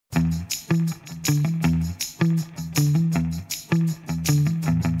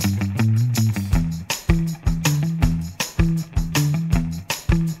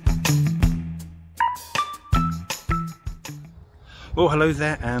hello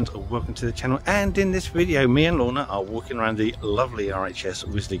there and welcome to the channel. And in this video me and Lorna are walking around the lovely RHS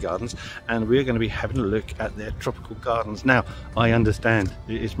Wisley gardens, and we're going to be having a look at their tropical gardens. Now I understand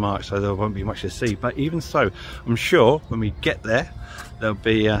it is March, so there won't be much to see, but even so I'm sure when we get there there'll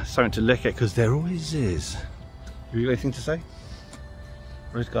be something to look at, because there always is. Have you got anything to say?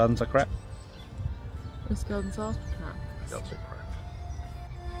 Rose gardens are crap? Rose gardens are crap. Gardens are crap.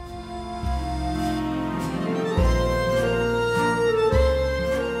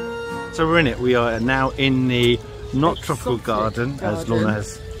 So we're in it. We are now in the not tropical garden, as Lorna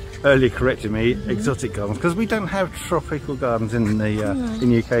has earlier corrected me, exotic gardens, because we don't have tropical gardens in the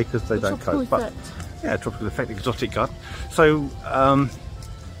in UK because they don't cope. But yeah, tropical effect, exotic garden. So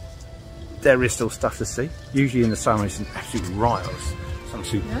there is still stuff to see. Usually in the summer it's absolute riles, some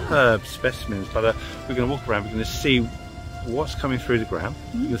superb specimens. But we're going to walk around. We're going to see what's coming through the ground.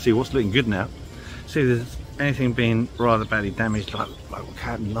 You're going to see what's looking good now. See if there's anything being rather badly damaged like what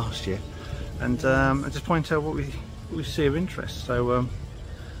happened last year, and just point out what we see of interest. So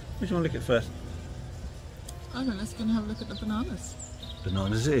which one look at first? I think let's go and have a look at the bananas.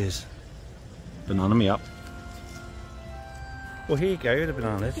 Bananas it is. Banana me up. Well, here you go, the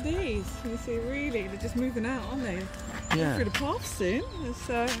bananas. Look at these. You see, really, they're just moving out, aren't they? Yeah. Through the path soon. It's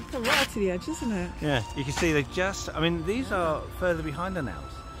come right to the edge, isn't it? Yeah, you can see they just, I mean, these are further behind the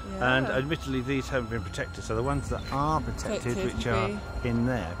nails. Yeah. And admittedly these haven't been protected, so the ones that are protected which are in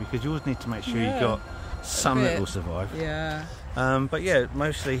there, because you always need to make sure you've got some that will survive. Yeah. But yeah,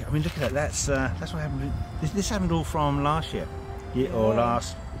 mostly, I mean, look at that, that's what happened. This happened all from last year, or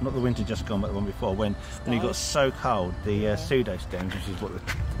last, not the winter just gone, but the one before, when it got so cold, the pseudo stems, which is what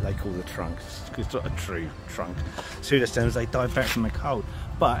they call the trunk, it's not a true trunk, pseudo stems, they died back from the cold.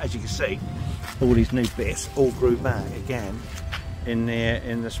 But as you can see, all these new bits all grew back again in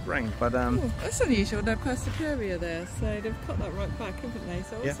the spring. But that's unusual. No Persipura there, so they've cut that right back, haven't they?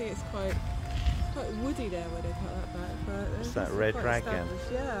 So obviously it's quite woody there where they cut that back. But it's that red dragon.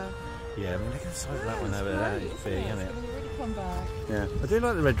 Yeah. Yeah, I mean, look at the size of that one over there. It's big, isn't it? Really come back. Yeah, I do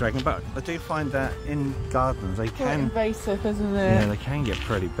like the red dragon, but I do find that in gardens they can invasive, isn't it? Yeah, they can get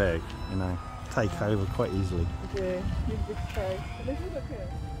pretty big. You know, take over quite easily. Yeah, look here.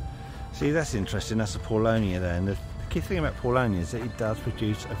 See, that's interesting. That's a Paulonia there, and the key thing about Paulonia is that it does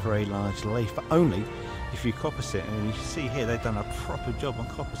produce a very large leaf, but only if you coppice it. And you see here they've done a proper job on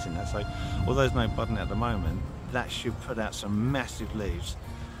coppicing that. So although there's no budding at the moment, that should put out some massive leaves,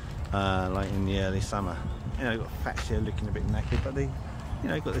 like in the early summer. You know, you've got facts here looking a bit knackered, but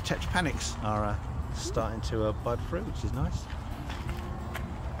you've got the tetrapanics are starting to bud through, which is nice.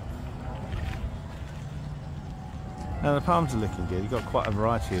 Now the palms are looking good. You've got quite a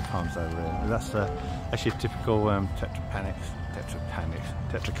variety of palms over here. That's your typical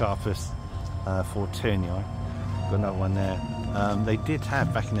Tetracarpus Fortunii. Got another one there. They did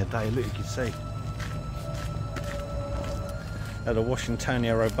have back in the day. Look, you can see. Had a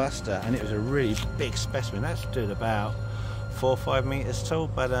Washingtonia robusta, and it was a really big specimen. That stood about 4 or 5 meters tall.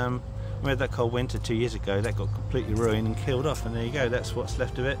 But we had that cold winter 2 years ago. That got completely ruined and killed off, and there you go. That's what's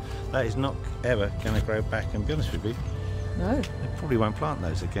left of it. That is not ever going to grow back. And be honest with you, no, they probably won't plant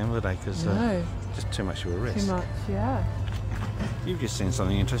those again, will they? Because just too much of a risk. Too much, yeah. You've just seen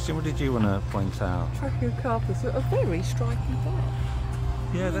something interesting. What did you want to point out? Trachycarpus, a very striking bark.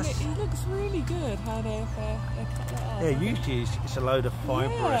 Yeah, it looks really good how they cut that up. Yeah, usually it's a load of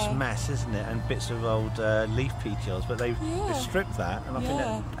fibrous mass, isn't it, and bits of old leaf petioles, but they've stripped that, and I think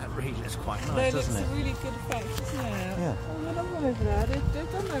that really looks quite nice, doesn't it? It's a really good effect, isn't it? Yeah. Oh, another one over there.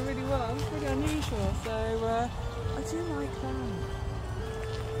 They've done that really well. It's really unusual, so I do like that.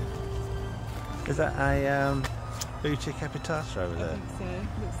 Is that a Buta capitata over there? I think so.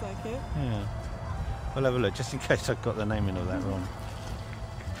 Looks like it. Yeah. We'll have a look, just in case I've got the naming of that wrong.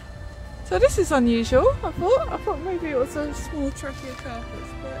 So this is unusual. I thought maybe it was a small Trachycarpus,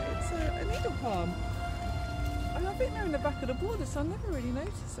 but it's a needle palm. And I think they're in the back of the border, so I never really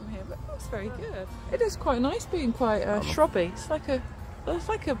noticed them here. But that's very good. It is quite nice, being quite shrubby. It's like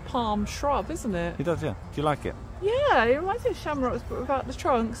a palm shrub, isn't it? It does, yeah. Do you like it? Yeah, it reminds me of shamrocks, but without the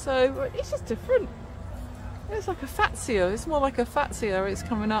trunk. So it's just different. It's like a fatsia. It's more like a fatsia. It's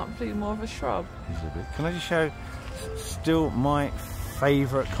coming up, being more of a shrub. Can I just show still my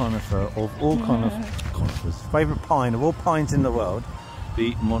favourite conifer of all conifers, favourite pine of all pines in the world,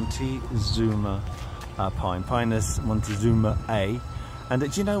 the Montezuma pine, Pinus Montezuma A. And do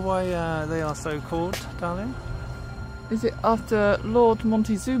you know why they are so called, darling? Is it after Lord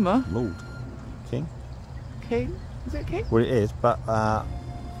Montezuma? Lord. King? King? Is it king? Well, it is, but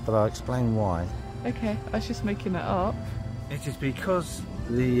I'll explain why. Okay, I was just making that up. It is because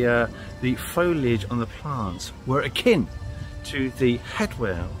the foliage on the plants were akin to the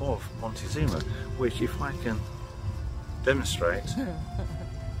headwear of Montezuma, which, if I can demonstrate,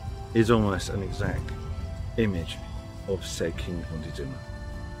 is almost an exact image of said King Montezuma.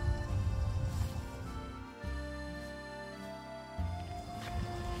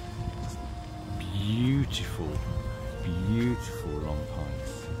 Beautiful, beautiful long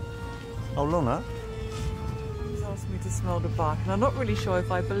pines. Oh, Lorna? He's asked me to smell the bark, and I'm not really sure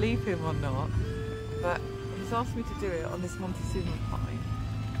if I believe him or not, but he's asked me to do it on this Montezuma pine.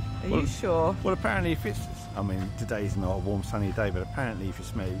 Are you sure? Well, apparently if it's, I mean, today's not a warm sunny day, but apparently if you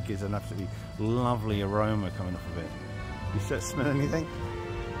smell it, it gives an absolutely lovely aroma coming off of it. You smell anything?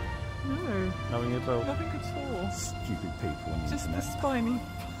 No. Nothing at all? Nothing at all. Stupid people on the Just internet. the spiny.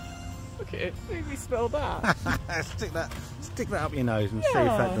 Look at it, maybe smell that. stick that up your nose and see if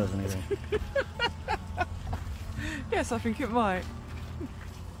that does anything. Yes, I think it might.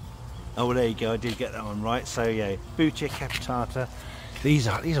 Oh, well, there you go. I did get that one right. So yeah, Butia capitata. These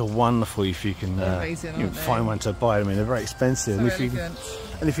are wonderful if you can, amazing, you can find one to buy them in. They're very expensive. So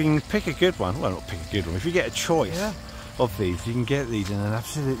and if you can pick a good one, well, not pick a good one. If you get a choice of these, you can get these in an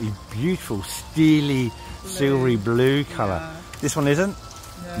absolutely beautiful, steely, silvery blue colour. Yeah. This one isn't.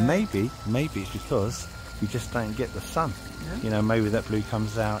 Yeah. Maybe it's because you just don't get the sun. Yeah. You know, maybe that blue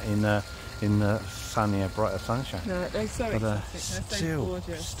comes out in the sunnier, brighter sunshine. No, they're so exotic. They're still so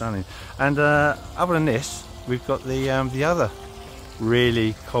gorgeous. Stunning. And other than this, we've got the other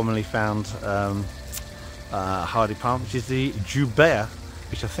really commonly found hardy palm, which is the Joubert,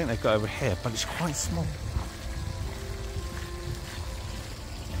 which I think they've got over here, but it's quite small.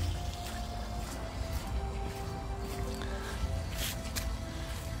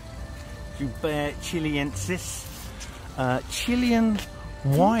 Joubert chiliensis, Chilean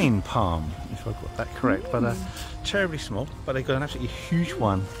wine palm, if I got that correct. But terribly small, but they got an absolutely huge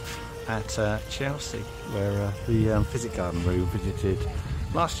one at Chelsea, where the Physic Garden we visited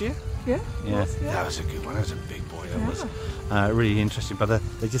last year. Yeah, that was a good one. That was a big boy. That was really interesting. But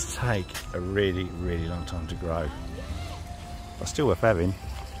they just take a really, really long time to grow. But still worth having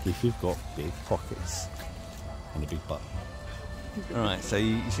if you've got big pockets and a big butt. Alright, so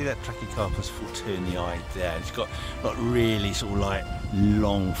you see that Trachycarpus fortunii there. It's got really sort of like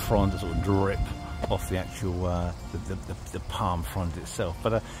long frond that sort of drip off the actual the palm frond itself.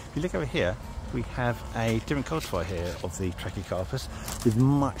 But if you look over here, we have a different cultivar here of the Trachycarpus with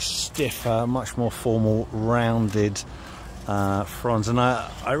much stiffer, much more formal, rounded fronds, and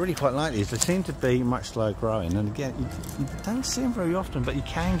I really quite like these. They seem to be much slower growing, and again, you don't see them very often, but you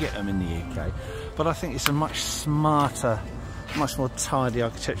can get them in the UK. But I think it's a much smarter, much more tidy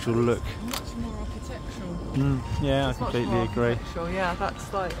architectural look. Much more architectural. Yeah, I completely agree. Yeah,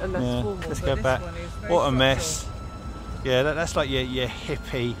 that's like a less formal. Let's go back. What a mess. Yeah, that's like your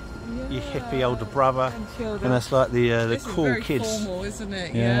hippie, your hippie older brother, and that's like the cool kids. This is very formal, isn't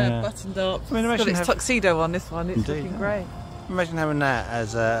it? Yeah, buttoned up. I mean, it's got its tuxedo on this one. It's looking great. Imagine having that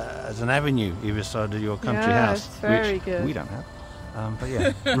as an avenue either side of your country house, it's very which good. we don't have. But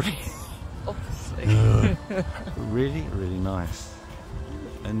yeah, really, obviously, really, really nice.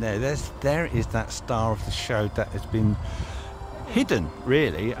 And there is that star of the show that has been hidden,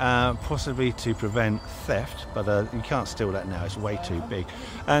 really, possibly to prevent theft, but you can't steal that now. It's way too big,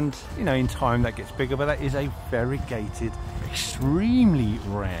 and you know, in time that gets bigger. But that is a variegated, extremely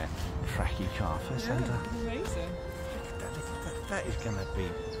rare Trachycarpus, and amazing. That is going to be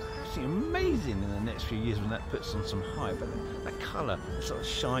absolutely amazing in the next few years when that puts on some height. But that colour, sort of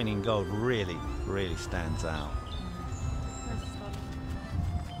shining gold, really, really stands out.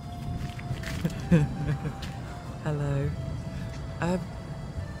 Hello.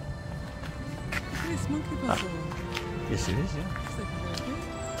 It's monkey puzzle. Yes, it is. Yeah.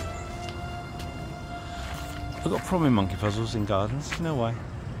 I've got a problem with monkey puzzles in gardens. No way.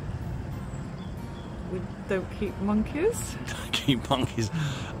 We don't keep monkeys. Don't keep monkeys.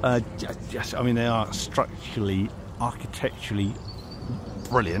 Yes, I mean they are structurally, architecturally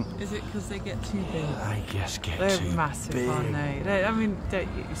brilliant. Is it because they get too big? They just get They're too massive, big. aren't they? I mean,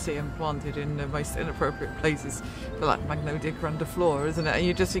 you see them planted in the most inappropriate places, like Magnolia grandiflora, isn't it? And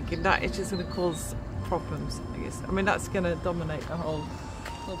you're just thinking that it's just going to cause problems. I guess. I mean, that's going to dominate the whole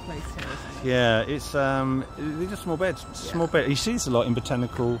place here, isn't it? Yeah, it's they're just small beds. Small beds. You see this a lot in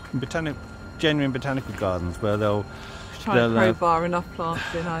genuine botanical gardens where they'll try and crowbar enough plants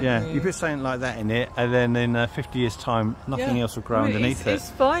in. You put something like that in it, and then in 50 years' time, nothing else will grow underneath it.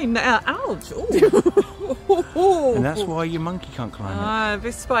 It's fine. Ouch! And that's why your monkey can't climb it. A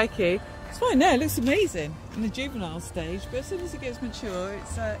bit spiky. It's fine now. It looks amazing in the juvenile stage, but as soon as it gets mature,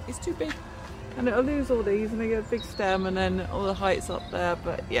 it's too big, and it'll lose all these, and they get a big stem, and then all the height's up there.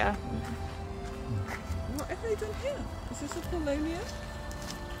 But yeah. If they done here? Is this a Polonia?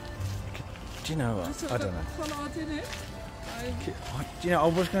 Do you know what? I don't know. Collard in it? Do you know, I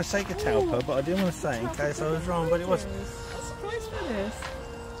was going to say catalpa, but I didn't want to say in case I was wrong, but it was. I'm surprised by this.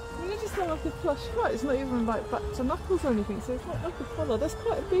 I mean, it just looks like a plush kite. It's not even like back to knuckles or anything, so it's not like a collar. That's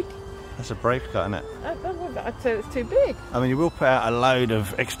quite a big. That's a brave cut, isn't it? I'd say it's too big. I mean, you will put out a load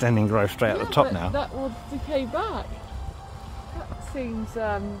of extending growth straight at the top now. That will decay back. That seems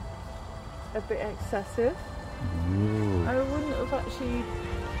a bit excessive. Ooh. I wouldn't have actually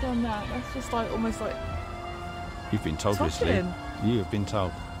done that. That's just like almost like. You've been told, Wisley. You have been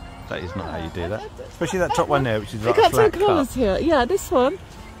told. That is not how you do that. Especially that top one there, which is like a flat cut. Colours here. Yeah, this one.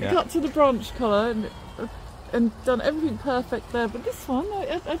 Yeah. Cut to the branch colour and done everything perfect there. But this one,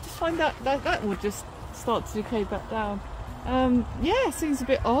 I just find that would just start to decay back down. Yeah, seems a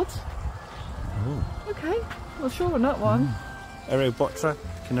bit odd. Ooh. Okay, well sure on that one. Aerobotra.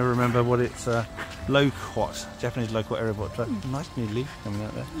 Can never remember what it's loquat. Japanese loquat aerobotra. Nice new leaf coming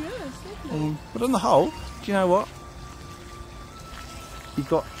out there. Yeah, it's lovely. But on the whole, do you know what?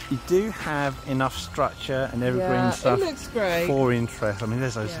 You do have enough structure and evergreen stuff it looks great. For interest. I mean,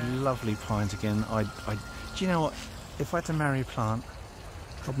 there's those lovely pines again. Do you know what? If I had to marry a plant,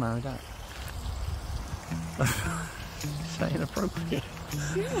 I'd marry that. Is that inappropriate?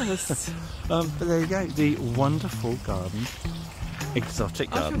 Yes. But there you go. The wonderful garden, exotic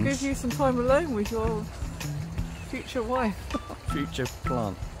gardens. I shall give you some time alone with your future wife. Future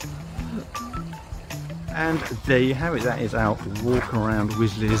plant. And there you have it. That is our walk around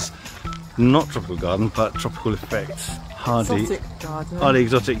Wisley's not tropical garden, but tropical effects hardy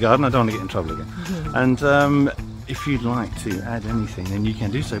exotic garden. I don't want to get in trouble again. And if you'd like to add anything, then you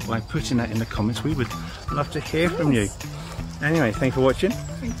can do so by putting that in the comments. We would love to hear from you. Anyway, thanks for watching.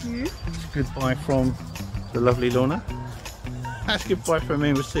 Thank you. It's goodbye from the lovely Lorna. That's goodbye from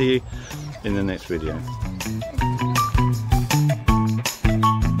me. We'll see you in the next video.